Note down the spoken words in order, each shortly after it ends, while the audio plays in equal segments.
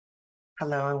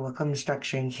Hello and welcome to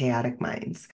Structuring Chaotic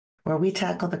Minds, where we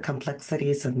tackle the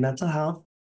complexities of mental health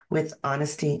with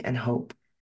honesty and hope.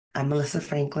 I'm Melissa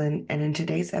Franklin, and in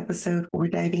today's episode, we're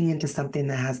diving into something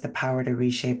that has the power to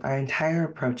reshape our entire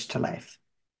approach to life: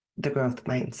 the growth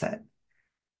mindset.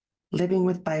 Living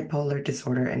with bipolar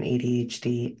disorder and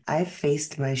ADHD, I've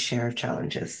faced my share of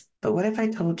challenges. But what if I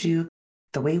told you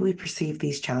the way we perceive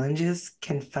these challenges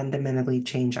can fundamentally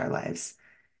change our lives?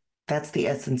 That's the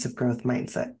essence of growth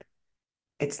mindset.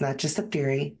 It's not just a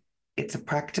theory, it's a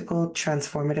practical,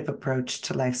 transformative approach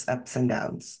to life's ups and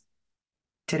downs.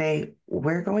 Today,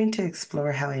 we're going to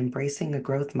explore how embracing a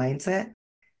growth mindset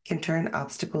can turn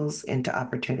obstacles into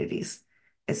opportunities,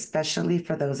 especially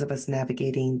for those of us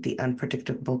navigating the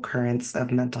unpredictable currents of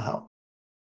mental health.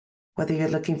 Whether you're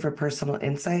looking for personal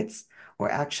insights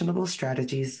or actionable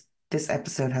strategies, this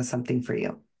episode has something for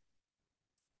you.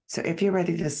 So if you're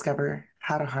ready to discover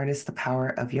how to harness the power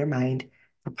of your mind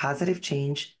for positive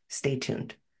change, stay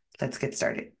tuned. Let's get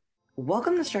started.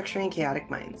 Welcome to Structuring Chaotic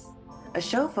Minds, a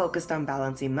show focused on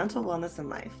balancing mental wellness and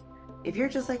life. If you're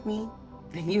just like me,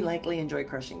 then you likely enjoy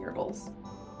crushing your goals.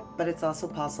 But it's also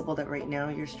possible that right now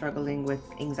you're struggling with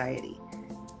anxiety,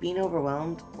 being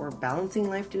overwhelmed, or balancing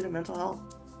life due to mental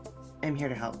health. I'm here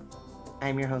to help.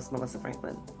 I'm your host, Melissa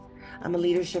Franklin. I'm a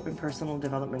leadership and personal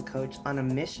development coach on a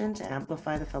mission to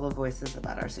amplify the fellow voices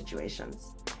about our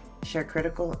situations, share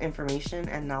critical information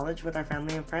and knowledge with our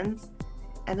family and friends,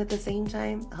 and at the same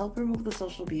time, help remove the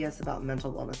social BS about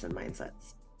mental wellness and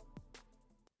mindsets.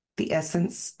 The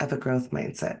essence of a growth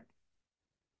mindset.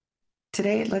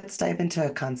 Today, let's dive into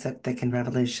a concept that can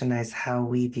revolutionize how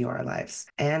we view our lives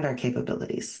and our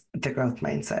capabilities: the growth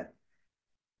mindset.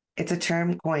 It's a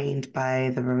term coined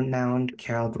by the renowned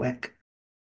Carol Dweck.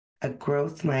 A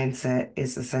growth mindset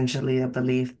is essentially a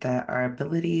belief that our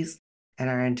abilities and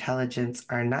our intelligence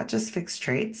are not just fixed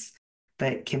traits,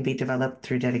 but can be developed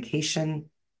through dedication,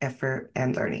 effort,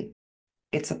 and learning.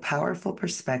 It's a powerful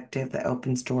perspective that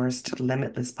opens doors to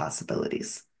limitless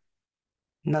possibilities.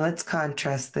 Now let's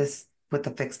contrast this with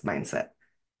a fixed mindset.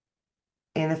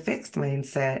 In a fixed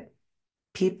mindset,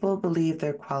 people believe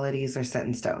their qualities are set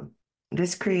in stone.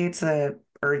 This creates an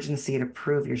urgency to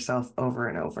prove yourself over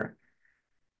and over.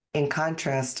 In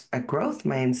contrast, a growth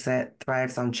mindset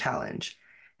thrives on challenge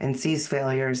and sees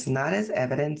failures not as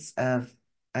evidence of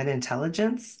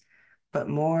unintelligence, but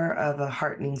more of a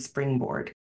heartening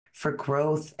springboard for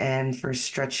growth and for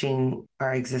stretching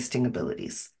our existing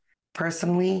abilities.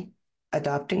 Personally,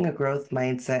 adopting a growth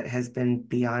mindset has been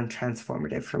beyond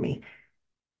transformative for me.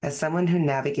 As someone who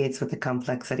navigates with the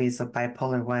complexities of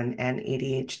bipolar 1 and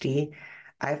ADHD,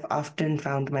 I've often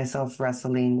found myself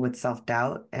wrestling with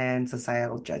self-doubt and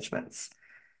societal judgments.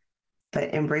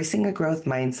 But embracing a growth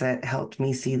mindset helped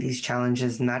me see these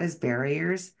challenges not as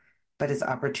barriers, but as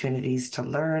opportunities to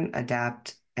learn,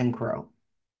 adapt, and grow.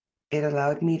 It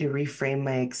allowed me to reframe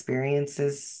my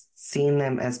experiences, seeing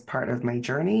them as part of my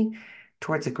journey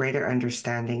towards a greater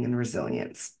understanding and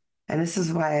resilience. And this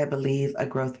is why I believe a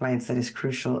growth mindset is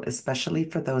crucial, especially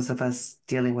for those of us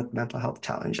dealing with mental health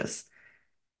challenges.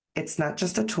 It's not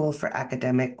just a tool for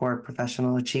academic or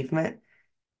professional achievement.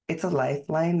 It's a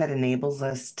lifeline that enables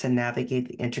us to navigate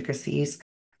the intricacies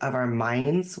of our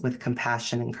minds with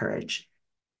compassion and courage.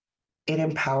 It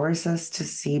empowers us to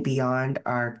see beyond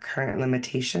our current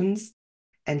limitations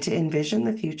and to envision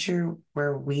the future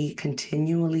where we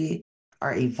continually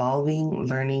are evolving,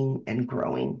 learning, and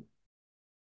growing.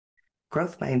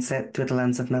 Growth mindset through the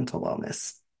lens of mental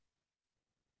wellness.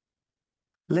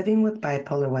 Living with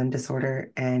bipolar 1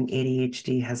 disorder and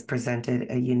ADHD has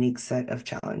presented a unique set of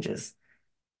challenges.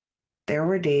 There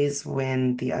were days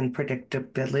when the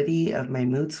unpredictability of my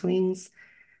mood swings,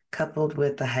 coupled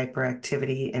with the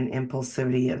hyperactivity and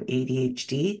impulsivity of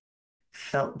ADHD,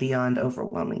 felt beyond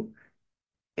overwhelming.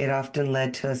 It often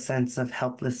led to a sense of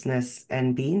helplessness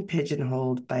and being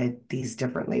pigeonholed by these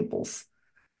different labels.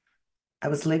 I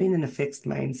was living in a fixed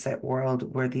mindset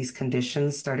world where these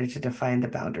conditions started to define the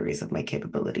boundaries of my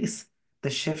capabilities. The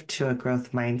shift to a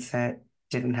growth mindset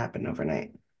didn't happen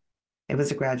overnight. It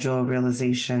was a gradual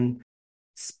realization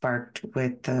sparked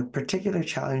with a particular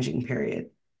challenging period.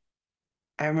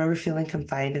 I remember feeling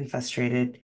confined and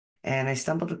frustrated, and I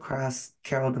stumbled across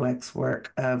Carol Dweck's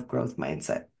work of growth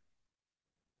mindset.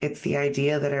 It's the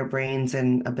idea that our brains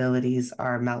and abilities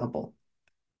are malleable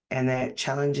and that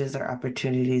challenges are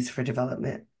opportunities for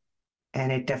development.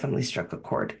 And it definitely struck a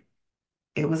chord.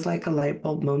 It was like a light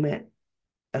bulb moment,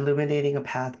 illuminating a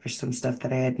path for some stuff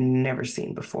that I had never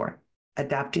seen before.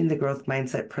 Adapting the growth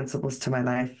mindset principles to my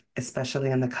life, especially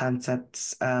in the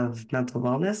concepts of mental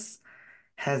wellness,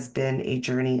 has been a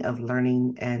journey of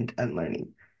learning and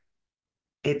unlearning.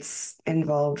 It's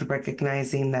involved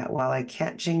recognizing that while I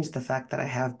can't change the fact that I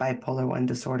have bipolar 1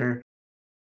 disorder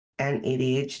and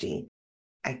ADHD,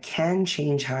 I can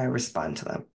change how I respond to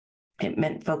them. It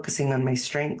meant focusing on my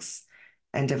strengths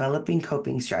and developing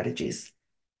coping strategies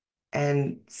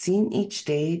and seeing each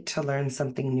day to learn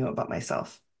something new about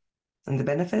myself. And the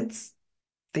benefits,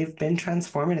 they've been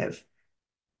transformative.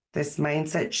 This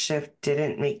mindset shift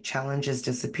didn't make challenges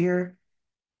disappear,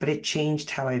 but it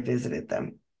changed how I visited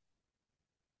them.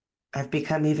 I've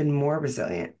become even more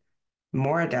resilient,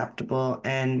 more adaptable,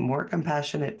 and more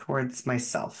compassionate towards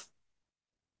myself.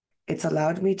 It's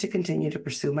allowed me to continue to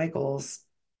pursue my goals,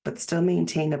 but still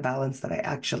maintain a balance that I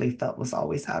actually felt was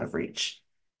always out of reach.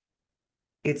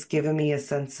 It's given me a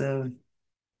sense of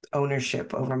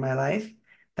ownership over my life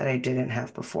that I didn't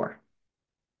have before.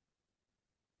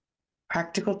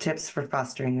 Practical tips for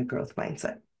fostering a growth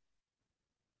mindset.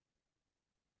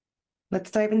 Let's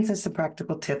dive into some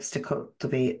practical tips to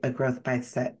cultivate a growth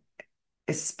mindset,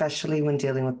 especially when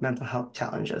dealing with mental health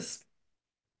challenges.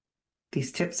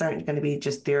 These tips aren't going to be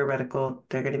just theoretical,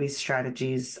 they're going to be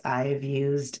strategies I've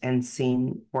used and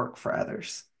seen work for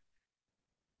others.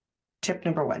 Tip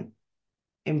number one,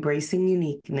 embracing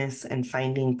uniqueness and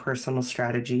finding personal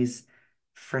strategies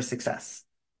for success.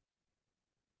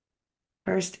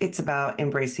 First, it's about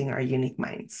embracing our unique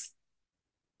minds.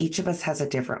 Each of us has a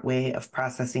different way of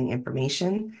processing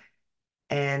information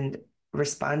and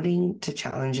responding to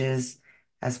challenges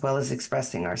as well as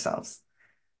expressing ourselves.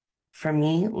 For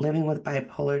me, living with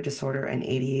bipolar disorder and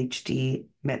ADHD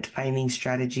meant finding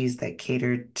strategies that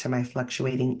catered to my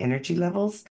fluctuating energy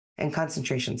levels and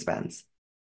concentration spans.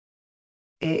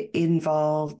 It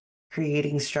involved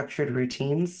creating structured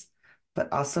routines,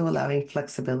 but also allowing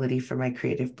flexibility for my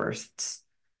creative bursts.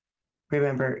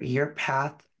 Remember, your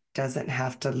path doesn't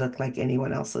have to look like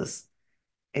anyone else's.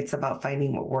 It's about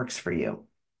finding what works for you.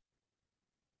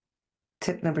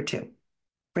 Tip number two,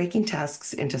 breaking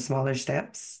tasks into smaller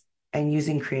steps and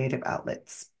using creative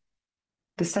outlets.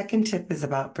 The second tip is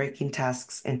about breaking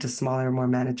tasks into smaller, more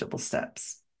manageable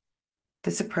steps.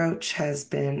 This approach has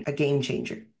been a game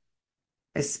changer,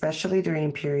 especially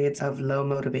during periods of low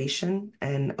motivation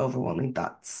and overwhelming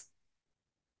thoughts.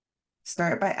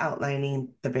 Start by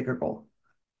outlining the bigger goal,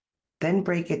 then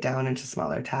break it down into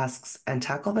smaller tasks and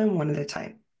tackle them one at a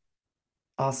time.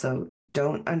 Also,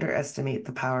 don't underestimate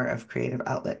the power of creative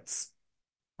outlets.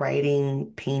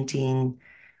 Writing, painting,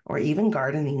 or even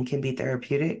gardening can be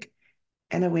therapeutic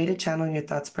and a way to channel your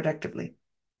thoughts productively.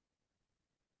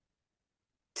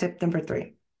 Tip number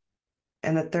three,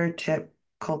 and the third tip,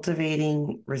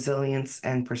 cultivating resilience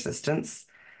and persistence.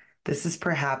 This is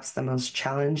perhaps the most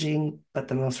challenging, but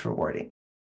the most rewarding.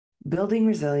 Building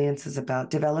resilience is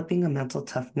about developing a mental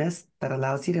toughness that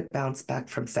allows you to bounce back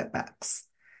from setbacks.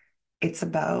 It's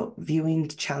about viewing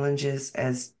challenges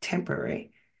as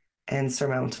temporary and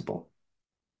surmountable.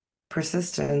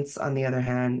 Persistence, on the other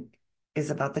hand,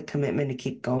 is about the commitment to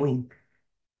keep going,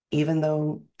 even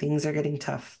though things are getting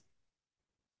tough.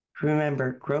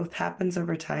 Remember, growth happens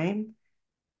over time,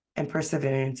 and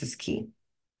perseverance is key.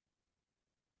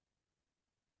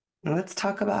 Now, let's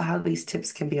talk about how these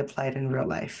tips can be applied in real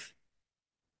life.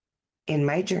 In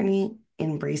my journey,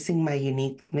 embracing my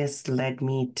uniqueness led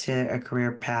me to a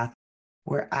career path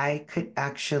where I could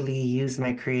actually use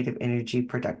my creative energy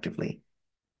productively.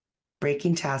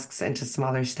 Breaking tasks into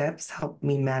smaller steps helped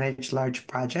me manage large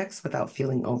projects without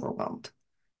feeling overwhelmed.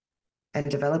 And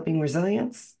developing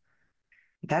resilience,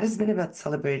 that has been about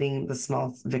celebrating the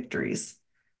small victories,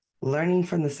 learning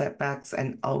from the setbacks,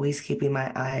 and always keeping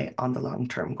my eye on the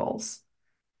long-term goals.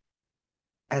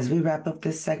 As we wrap up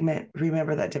this segment,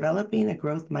 remember that developing a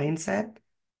growth mindset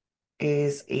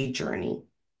is a journey.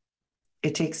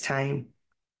 It takes time,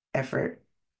 effort,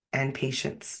 and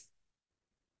patience.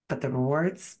 But the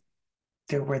rewards,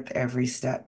 they're worth every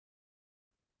step.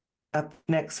 Up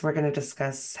next, we're going to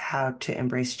discuss how to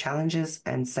embrace challenges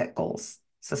and set goals.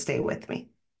 So stay with me.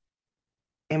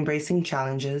 Embracing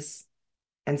challenges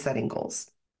and setting goals.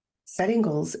 Setting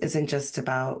goals isn't just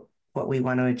about what we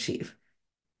want to achieve.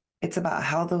 It's about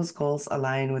how those goals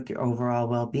align with your overall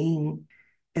well-being,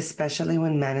 especially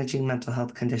when managing mental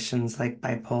health conditions like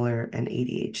bipolar and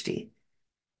ADHD.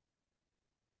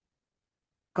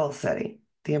 Goal setting,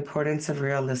 the importance of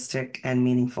realistic and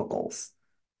meaningful goals.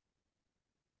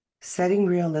 Setting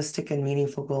realistic and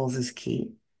meaningful goals is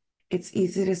key. It's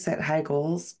easy to set high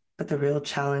goals, but the real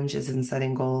challenge is in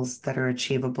setting goals that are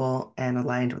achievable and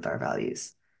aligned with our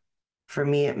values. For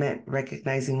me, it meant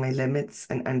recognizing my limits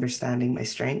and understanding my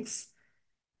strengths.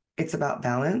 It's about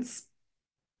balance,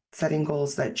 setting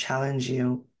goals that challenge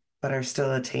you but are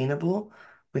still attainable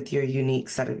with your unique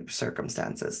set of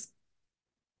circumstances.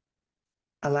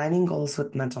 Aligning goals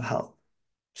with mental health,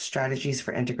 strategies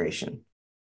for integration.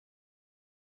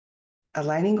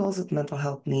 Aligning goals with mental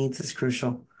health needs is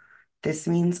crucial. This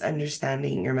means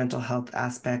understanding your mental health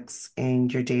aspects in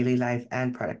your daily life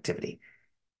and productivity.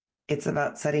 It's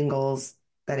about setting goals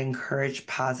that encourage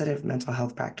positive mental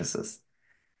health practices.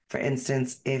 For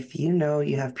instance, if you know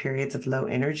you have periods of low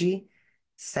energy,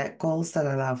 set goals that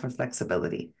allow for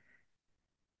flexibility.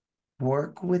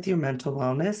 Work with your mental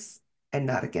wellness and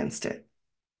not against it.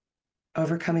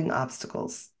 Overcoming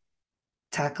obstacles,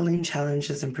 tackling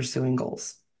challenges and pursuing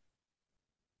goals.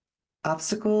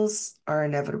 Obstacles are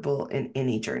inevitable in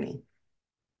any journey.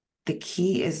 The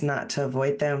key is not to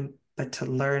avoid them, but to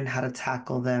learn how to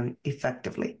tackle them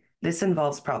effectively. This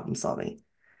involves problem solving,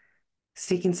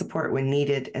 seeking support when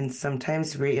needed, and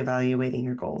sometimes reevaluating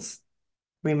your goals.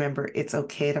 Remember, it's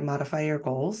okay to modify your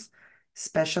goals,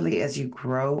 especially as you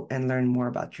grow and learn more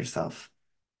about yourself.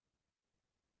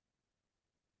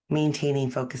 Maintaining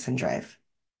focus and drive.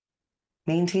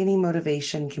 Maintaining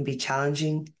motivation can be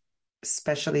challenging,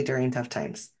 especially during tough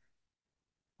times.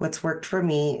 What's worked for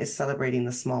me is celebrating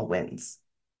the small wins,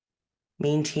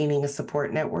 maintaining a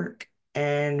support network,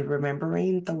 and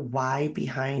remembering the why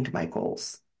behind my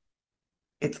goals.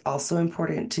 It's also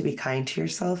important to be kind to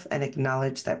yourself and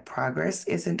acknowledge that progress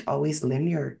isn't always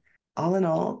linear. All in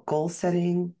all, goal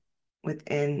setting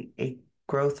within a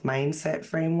growth mindset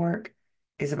framework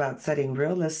is about setting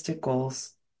realistic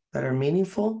goals that are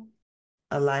meaningful,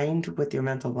 aligned with your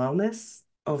mental wellness,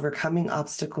 overcoming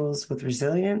obstacles with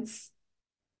resilience,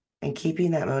 and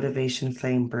keeping that motivation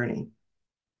flame burning.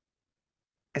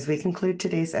 As we conclude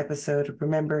today's episode,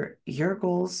 remember your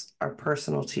goals are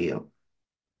personal to you.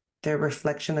 They're a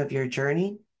reflection of your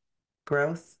journey,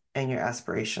 growth, and your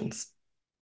aspirations.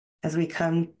 As we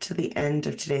come to the end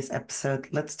of today's episode,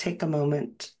 let's take a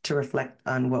moment to reflect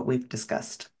on what we've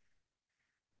discussed.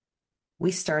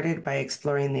 We started by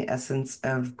exploring the essence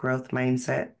of growth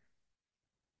mindset,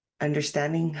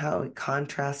 understanding how it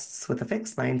contrasts with a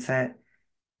fixed mindset,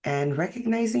 and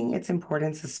recognizing its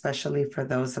importance, especially for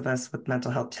those of us with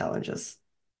mental health challenges.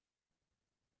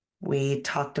 We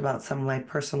talked about some of my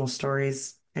personal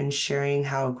stories and sharing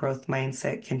how a growth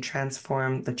mindset can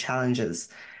transform the challenges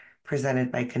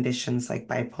presented by conditions like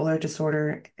bipolar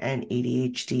disorder and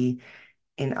ADHD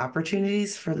in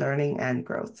opportunities for learning and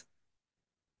growth.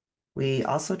 We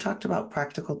also talked about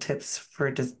practical tips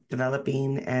for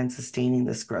developing and sustaining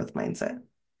this growth mindset,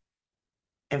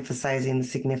 emphasizing the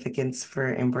significance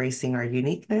for embracing our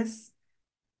uniqueness,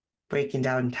 breaking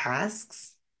down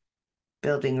tasks,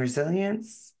 building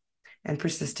resilience, and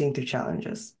persisting through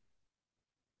challenges.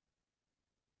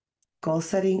 Goal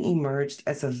setting emerged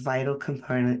as a vital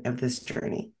component of this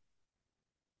journey.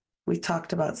 We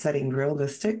talked about setting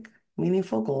realistic,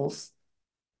 meaningful goals,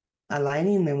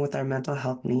 aligning them with our mental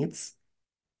health needs,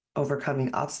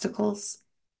 overcoming obstacles,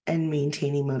 and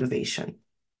maintaining motivation.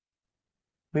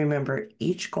 Remember,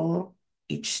 each goal,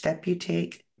 each step you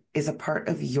take is a part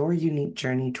of your unique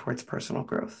journey towards personal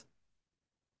growth.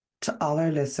 To all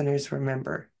our listeners,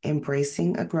 remember,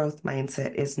 embracing a growth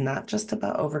mindset is not just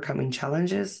about overcoming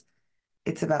challenges,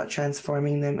 it's about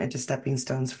transforming them into stepping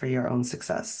stones for your own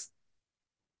success.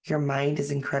 Your mind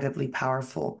is incredibly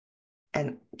powerful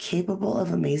and capable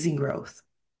of amazing growth.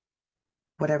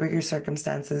 Whatever your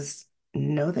circumstances,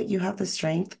 know that you have the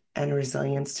strength and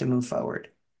resilience to move forward.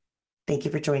 Thank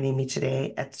you for joining me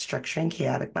today at Structuring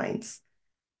Chaotic Minds.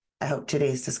 I hope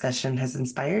today's discussion has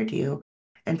inspired you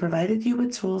and provided you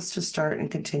with tools to start and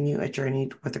continue a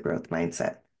journey with a growth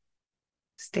mindset.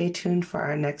 Stay tuned for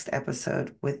our next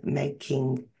episode with Meg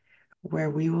King, where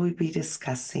we will be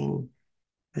discussing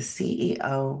the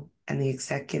CEO and the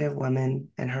executive woman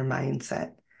and her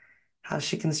mindset, how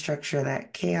she can structure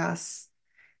that chaos,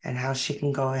 and how she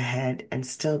can go ahead and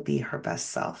still be her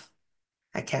best self.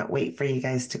 I can't wait for you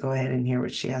guys to go ahead and hear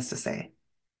what she has to say.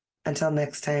 Until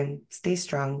next time, stay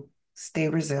strong, stay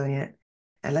resilient,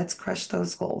 and let's crush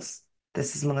those goals.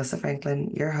 This is Melissa Franklin,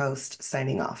 your host,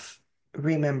 signing off.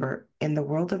 Remember, in the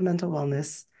world of mental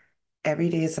wellness, every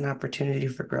day is an opportunity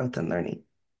for growth and learning.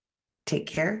 Take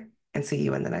care and see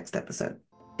you in the next episode.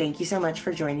 Thank you so much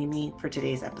for joining me for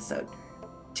today's episode.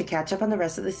 To catch up on the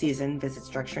rest of the season, visit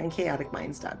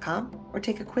structuringchaoticminds.com or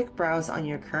take a quick browse on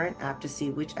your current app to see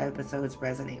which episodes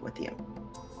resonate with you.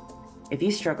 If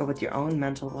you struggle with your own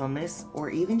mental wellness or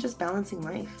even just balancing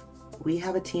life, we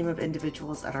have a team of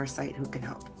individuals at our site who can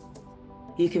help.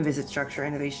 You can visit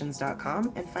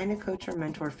structureinnovations.com and find a coach or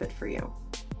mentor fit for you.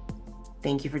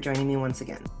 Thank you for joining me once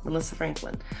again, Melissa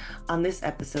Franklin, on this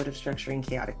episode of Structuring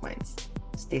Chaotic Minds.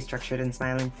 Stay structured and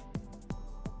smiling.